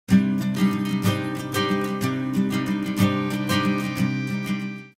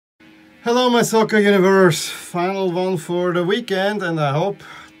Hello, my soccer universe. Final one for the weekend, and I hope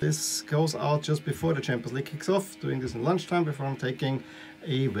this goes out just before the Champions League kicks off. Doing this in lunchtime before I'm taking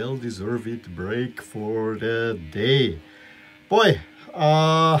a well-deserved break for the day. Boy,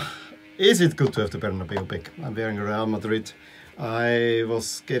 is it good to have the Bernabeu back. I'm wearing Real Madrid. I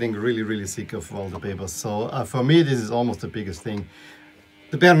was getting really sick of all the papers, so for me this is almost the biggest thing.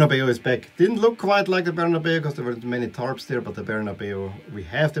 The Bernabeu is back. Didn't look quite like the Bernabeu because there weren't many tarps there, but the Bernabeu, we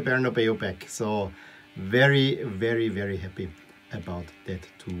have the Bernabeu back. So very happy about that,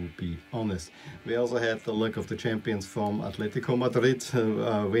 to be honest. We also had the luck of the champions from Atletico Madrid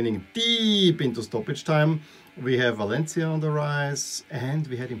winning deep into stoppage time. We have Valencia on the rise, and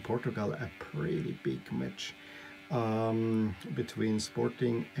we had in Portugal a pretty big match between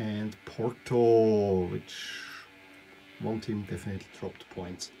Sporting and Porto, which one team definitely dropped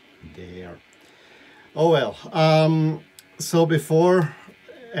points there. Oh well. So before,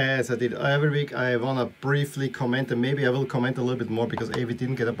 as I did every week, I want to briefly comment, and maybe I will comment a little bit more because we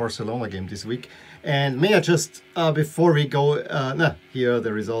didn't get a Barcelona game this week. And may I just, before we go, here are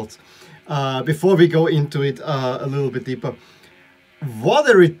the results. Before we go into it a little bit deeper, what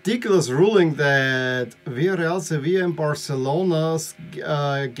a ridiculous ruling that Villarreal, Sevilla and Barcelona's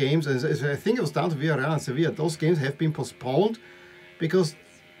games, and I think it was down to Villarreal and Sevilla, those games have been postponed because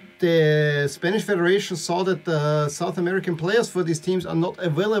the Spanish Federation saw that the South American players for these teams are not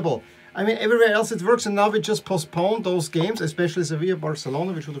available. I mean, everywhere else it works, and now we just postponed those games, especially Sevilla,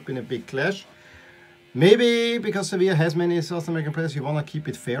 Barcelona, which would have been a big clash. Maybe because Sevilla has many South American players, you want to keep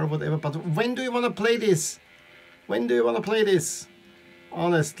it fair or whatever, but when do you want to play this? When do you want to play this?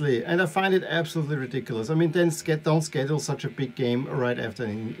 Honestly, and I find it absolutely ridiculous. I mean, then don't schedule such a big game right after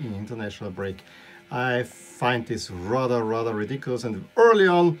an international break. I find this rather ridiculous, and early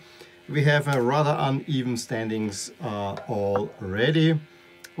on we have a rather uneven standings already.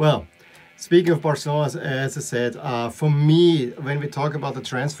 Well, speaking of Barcelona, as I said, for me, when we talk about the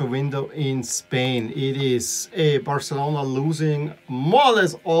transfer window in Spain, it is Barcelona losing more or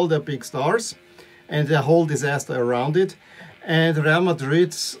less all their big stars and the whole disaster around it, and Real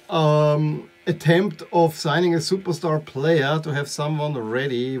Madrid's attempt of signing a superstar player to have someone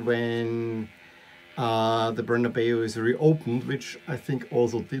ready when the Bernabeu is reopened, which I think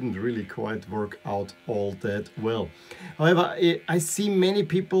also didn't really quite work out all that well. However, I see many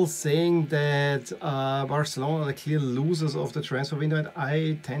people saying that Barcelona are the clear losers of the transfer window, and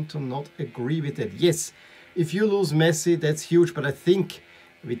I tend to not agree with that. Yes, if you lose Messi, that's huge, but I think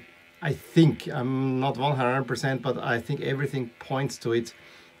I'm not 100%, but I think everything points to it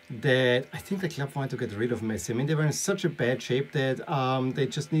that I think the club wanted to get rid of Messi. I mean, they were in such a bad shape that they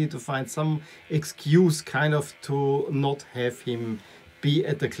just needed to find some excuse kind of to not have him be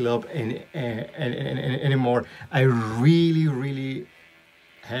at the club anymore. I really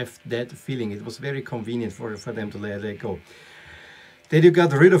have that feeling. It was very convenient for them to let it go. Then you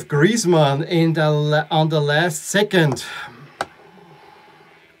got rid of Griezmann on the last second.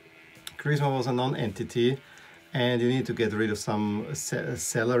 Griezmann was a non-entity, and you need to get rid of some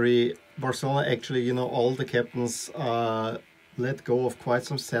salary. Barcelona actually, you know, all the captains let go of quite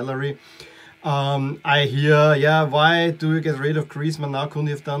some salary. I hear, yeah, why do you get rid of Griezmann now? Couldn't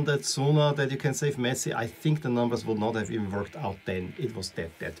you have done that sooner, that you can save Messi? I think the numbers would not have even worked out then. It was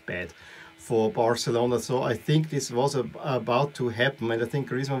that bad for Barcelona. So I think this was about to happen, and I think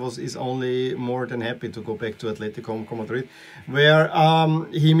Griezmann is only more than happy to go back to Atletico Madrid, where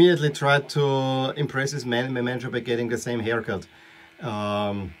he immediately tried to impress his manager by getting the same haircut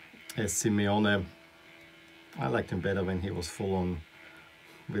as Simeone. I liked him better when he was full on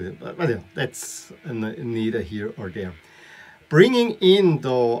with it, but yeah, that's neither here or there. Bringing in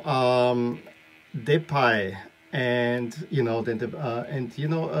though Depay, and you know, then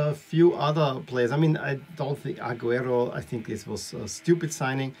a few other players. I mean, I don't think Aguero, I think this was a stupid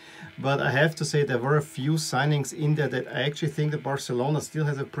signing, but I have to say there were a few signings in there that I actually think that Barcelona still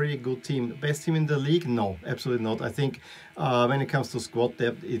has a pretty good team. Best team in the league? No, absolutely not. I think when it comes to squad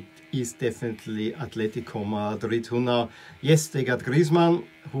depth, it is definitely Atletico Madrid, who now, yes, they got Griezmann,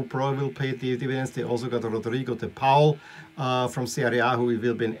 who probably will pay the dividends. They also got Rodrigo de Paul from Serie A, who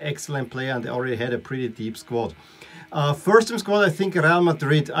will be an excellent player, and they already had a pretty deep squad. First team squad, I think Real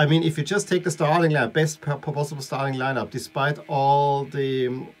Madrid. I mean, if you just take the starting lineup, best possible starting lineup, despite all the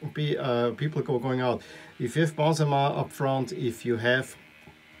people going out. If you have Benzema up front, if you have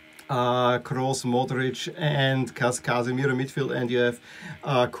Kroos, Modric and Casemiro midfield, and you have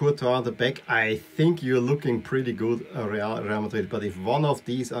Courtois on the back, I think you're looking pretty good, Real Madrid. But if one of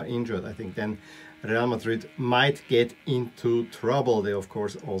these are injured, I think then Real Madrid might get into trouble. They of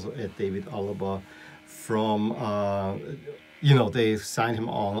course also add David Alaba from you know, they signed him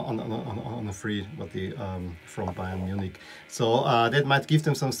on a free, from Bayern Munich. So that might give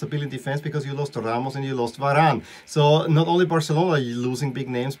them some stability in defense, because you lost Ramos and you lost Varane. So not only Barcelona are losing big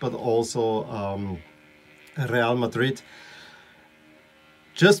names, but also Real Madrid.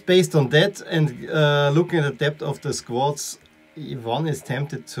 Just based on that and looking at the depth of the squads, one is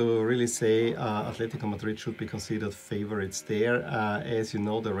tempted to really say Atletico Madrid should be considered favorites there. As you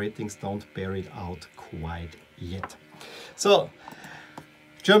know, the ratings don't bear it out quite yet. So,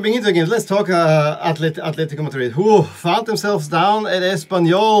 jumping into the games, let's talk Atletico Madrid, who found themselves down at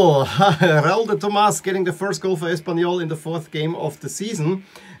Espanyol. Raúl de Tomás getting the first goal for Espanyol in the 4th game of the season.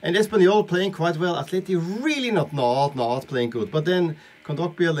 And Espanyol playing quite well. Atleti really not playing good. But then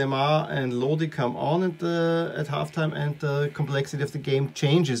Kondogbia, Lemar and Lodi come on at halftime, and the complexity of the game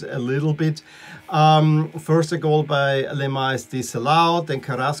changes a little bit. First a goal by Lemar is disallowed, then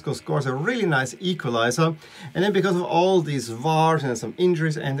Carrasco scores a really nice equalizer, and then because of all these VARs and some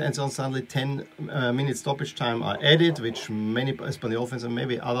injuries and so on, suddenly 10 minutes stoppage time are added, which many Espanyol fans and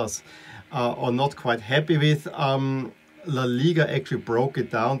maybe others are not quite happy with. La Liga actually broke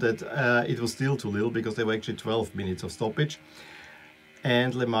it down that it was still too little, because there were actually 12 minutes of stoppage.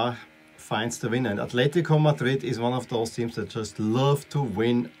 And Lemar finds the win. And Atletico Madrid is one of those teams that just love to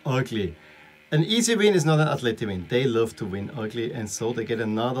win ugly. An easy win is not an Atleti win. They love to win ugly, and so they get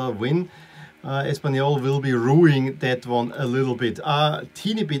another win. Espanyol will be ruining that one a little bit.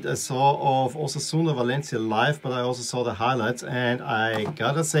 Teeny bit I saw of Osasuna Valencia live, but I also saw the highlights, and I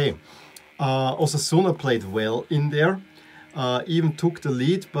gotta say, Osasuna played well in there. Even took the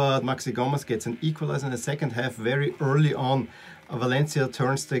lead, but Maxi Gomez gets an equalizer in the second half very early on. Valencia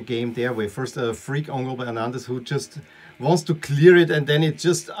turns the game their way. First a freak on goal by Hernandez, who just wants to clear it, and then it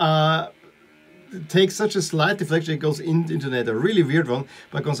just takes such a slight deflection, it goes into net. A really weird one,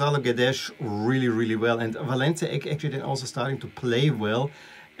 but Gonzalo Guedes really well. And Valencia actually then also starting to play well,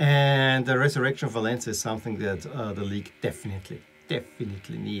 and the resurrection of Valencia is something that the league definitely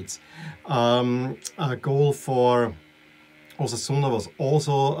needs. A goal for Osasuna was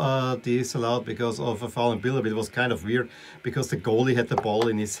also disallowed because of a foul in Billab. It was kind of weird, because the goalie had the ball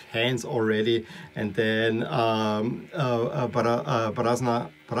in his hands already, and then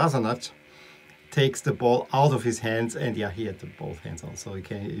Brazanac takes the ball out of his hands, and yeah, he had both hands on, so you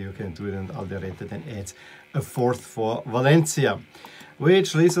can do it, and Alderete then adds a 4th for Valencia,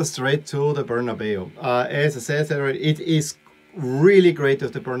 which leads us straight to the Bernabeu. As I said already, it is really great to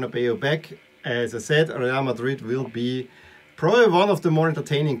have the Bernabeu back. As I said, Real Madrid will be probably one of the more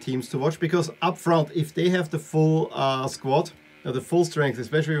entertaining teams to watch, because up front, if they have the full squad, the full strength,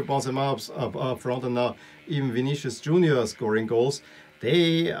 especially with Benzema up front, and now even Vinicius Jr. scoring goals,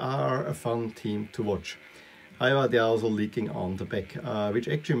 they are a fun team to watch. However, they are also leaking on the back, which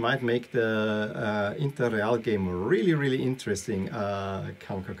actually might make the Inter-Real game really interesting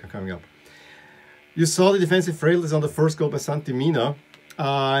coming up. You saw the defensive frailties on the first goal by Santi Mina.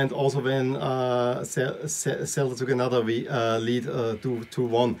 And also when Celta took another lead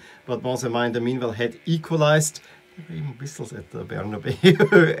 2-1, but Benzema in the meanwhile had equalized. There were even whistles at the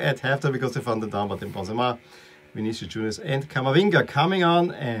Bernabeu at halftime because they found them down, but then Benzema, Vinicius Junior and Camavinga coming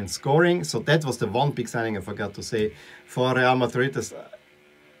on and scoring. So that was the one big signing I forgot to say for Real Madrid.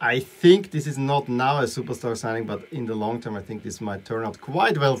 I think this is not now a superstar signing, but in the long term I think this might turn out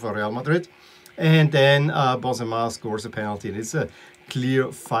quite well for Real Madrid. And then Benzema scores a penalty. It's a clear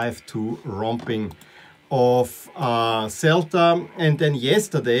 5-2 romping of Celta. And then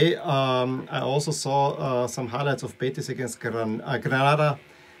yesterday I also saw some highlights of Betis against Granada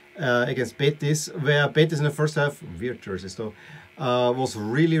against Betis, where Betis in the first half, weird jerseys though, was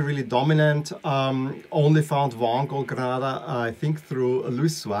really dominant. Only found one goal, Granada, I think through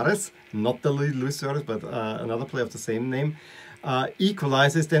Luis Suarez, not the Luis Suarez, but another player of the same name.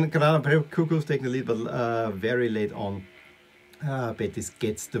 Equalizes, then Granada could have taken the lead, but very late on Betis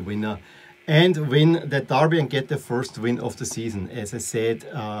gets the winner and win that derby and get the first win of the season. As I said,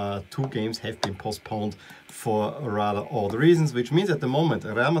 2 games have been postponed for rather odd reasons, which means at the moment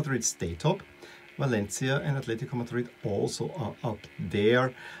Real Madrid stay top, Valencia and Atletico Madrid also are up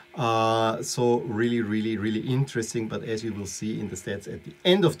there. So really interesting, but as you will see in the stats at the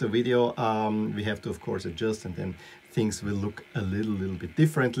end of the video, we have to of course adjust, and then things will look a little bit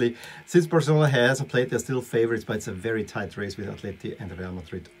differently. Since Barcelona hasn't played, they're still favorites, but it's a very tight race with Atleti and Real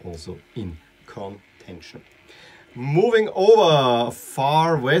Madrid also in contention. Moving over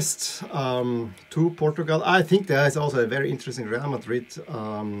far west to Portugal, I think there is also a very interesting Real Madrid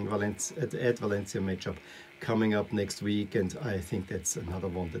at Valencia matchup coming up next week, and I think that's another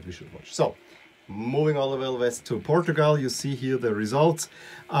one that we should watch. So, moving all the way west to Portugal. You see here the results.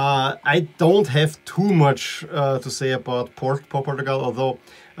 I don't have too much to say about Portugal, although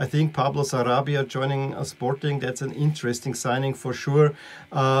I think Pablo Sarabia joining Sporting, that's an interesting signing for sure.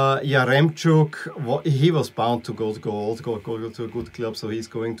 Yaremchuk, he was bound to go to a good club, so he's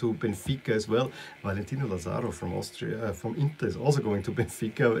going to Benfica as well. Valentino Lazaro from Austria, from Inter, is also going to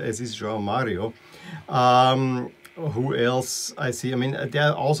Benfica, as is João Mario. Who else I see? I mean, there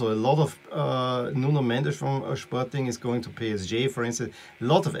are also a lot of Nuno Mendes from Sporting is going to PSG, for instance. A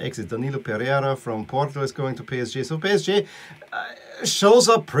lot of exits. Danilo Pereira from Porto is going to PSG. So PSG shows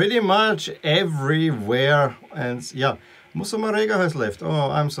up pretty much everywhere. And yeah, Musa Marega has left. Oh,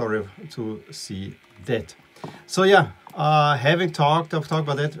 I'm sorry to see that. So yeah, having talked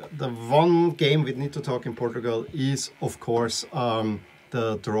about that, the one game we need to talk in Portugal is, of course,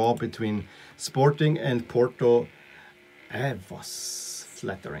 the draw between Sporting and Porto. It was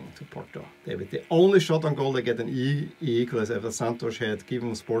flattering to Porto. They with the only shot on goal, they get an equalizer after Santos had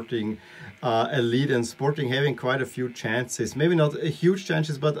given Sporting a lead, and Sporting having quite a few chances. Maybe not huge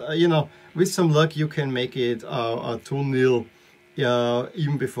chances, but you know, with some luck you can make it a 2-0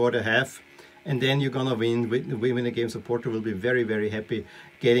 even before the half. And then you're gonna win the game. So Porto will be very, very happy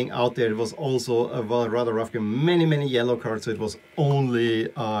getting out there. It was also a rather rough game, many yellow cards. So it was only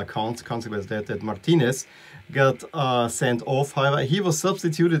consequence that Martinez got sent off. However, he was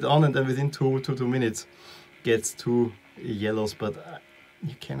substituted on, and then within two minutes gets 2 yellows. But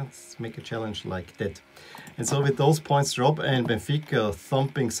you cannot make a challenge like that. And so with those points drop and Benfica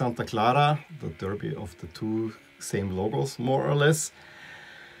thumping Santa Clara, the derby of the two same logos more or less,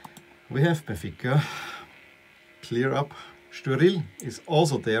 we have Benfica clear up. Sturil is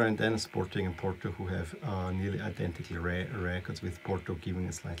also there, and then Sporting and Porto, who have nearly identical records, with Porto giving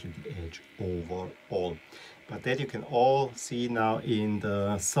a slightly the edge overall. But that you can all see now in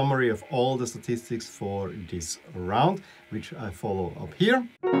the summary of all the statistics for this round, which I follow up here.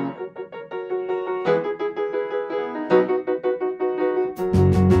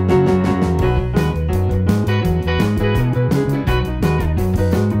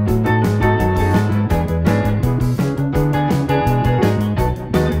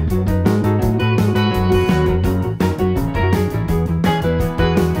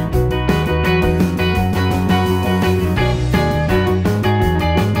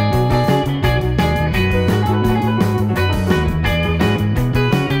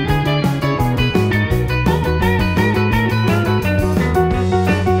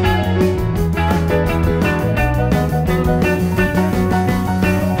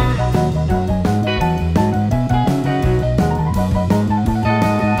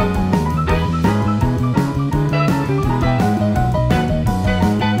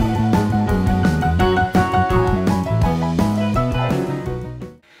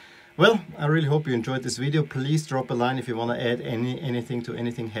 Well, I really hope you enjoyed this video. Please drop a line if you want to add anything to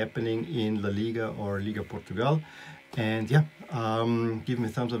anything happening in La Liga or Liga Portugal. And yeah, give me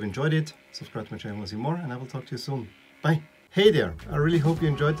a thumbs up if you enjoyed it. Subscribe to my channel to see more, and I will talk to you soon. Bye! Hey there, I really hope you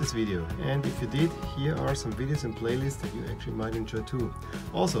enjoyed this video, and if you did, here are some videos and playlists that you actually might enjoy too.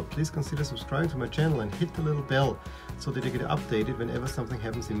 Also, please consider subscribing to my channel and hit the little bell so that you get updated whenever something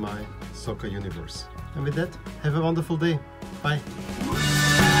happens in my soccer universe. And with that, have a wonderful day. Bye!